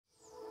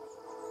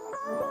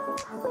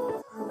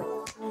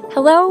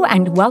Hello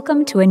and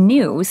welcome to a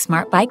new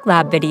Smart Bike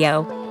Lab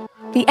video.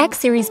 The X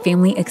Series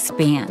family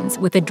expands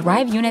with a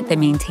drive unit that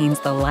maintains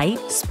the light,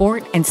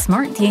 sport, and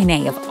smart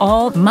DNA of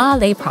all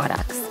MAHLE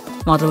products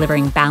while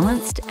delivering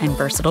balanced and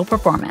versatile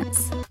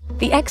performance.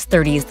 The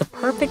X30 is the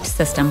perfect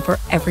system for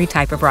every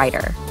type of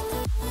rider.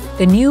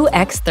 The new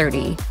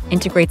X30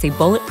 integrates a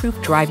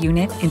bulletproof drive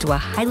unit into a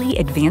highly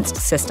advanced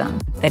system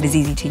that is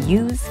easy to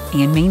use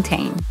and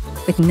maintain.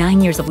 With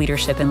 9 years of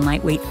leadership in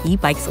lightweight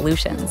e-bike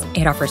solutions,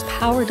 it offers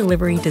power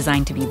delivery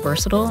designed to be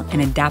versatile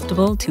and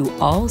adaptable to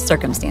all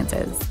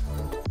circumstances.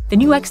 The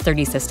new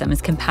X30 system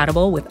is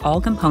compatible with all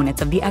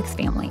components of the X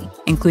family,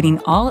 including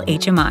all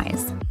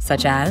HMIs,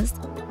 such as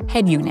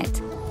head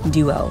unit,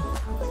 duo,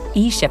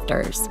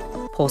 e-shifters,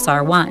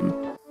 Pulsar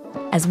 1,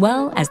 as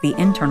well as the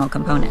internal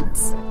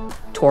components,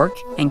 torque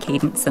and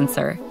cadence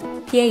sensor,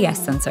 PAS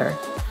sensor,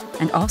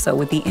 and also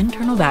with the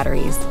internal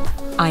batteries,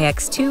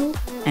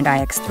 iX2 and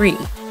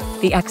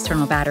iX3, the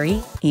external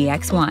battery,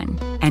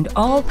 EX1, and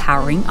all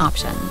powering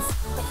options.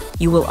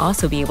 You will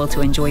also be able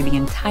to enjoy the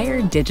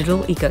entire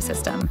digital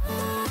ecosystem,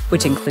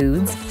 which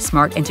includes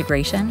smart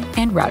integration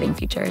and routing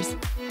features.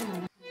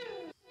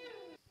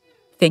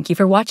 Thank you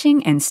for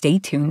watching and stay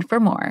tuned for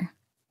more.